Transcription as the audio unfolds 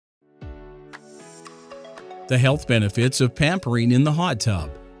The health benefits of pampering in the hot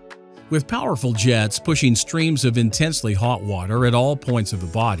tub. With powerful jets pushing streams of intensely hot water at all points of the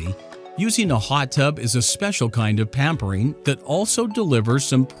body, using a hot tub is a special kind of pampering that also delivers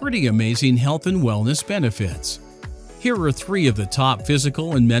some pretty amazing health and wellness benefits. Here are 3 of the top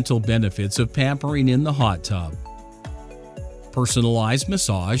physical and mental benefits of pampering in the hot tub. Personalized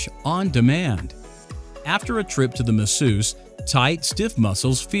massage on demand. After a trip to the masseuse, tight, stiff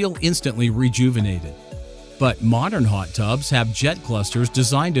muscles feel instantly rejuvenated. But modern hot tubs have jet clusters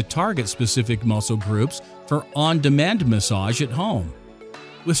designed to target specific muscle groups for on-demand massage at home.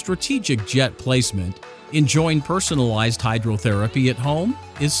 With strategic jet placement, enjoying personalized hydrotherapy at home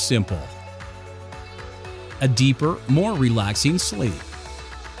is simple. A deeper, more relaxing sleep.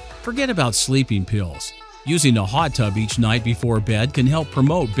 Forget about sleeping pills. Using a hot tub each night before bed can help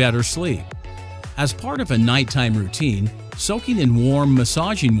promote better sleep. As part of a nighttime routine, soaking in warm,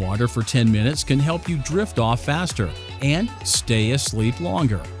 massaging water for 10 minutes can help you drift off faster and stay asleep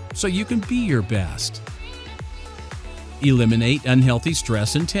longer, so you can be your best. Eliminate unhealthy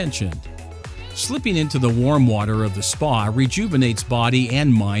stress and tension. Slipping into the warm water of the spa rejuvenates body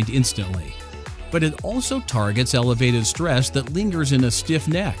and mind instantly, but it also targets elevated stress that lingers in a stiff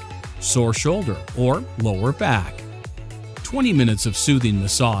neck, sore shoulder, or lower back. 20 minutes of soothing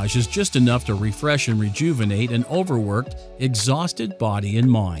massage is just enough to refresh and rejuvenate an overworked, exhausted body and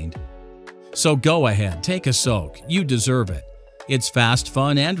mind. So go ahead, take a soak. You deserve it. It's fast,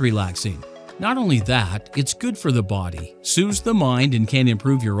 fun, and relaxing. Not only that, it's good for the body, soothes the mind, and can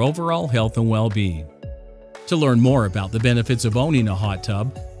improve your overall health and well-being. To learn more about the benefits of owning a hot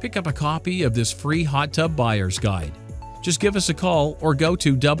tub, pick up a copy of this free hot tub buyer's guide. Just give us a call or go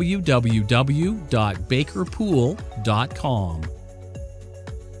to www.bakerpool.com.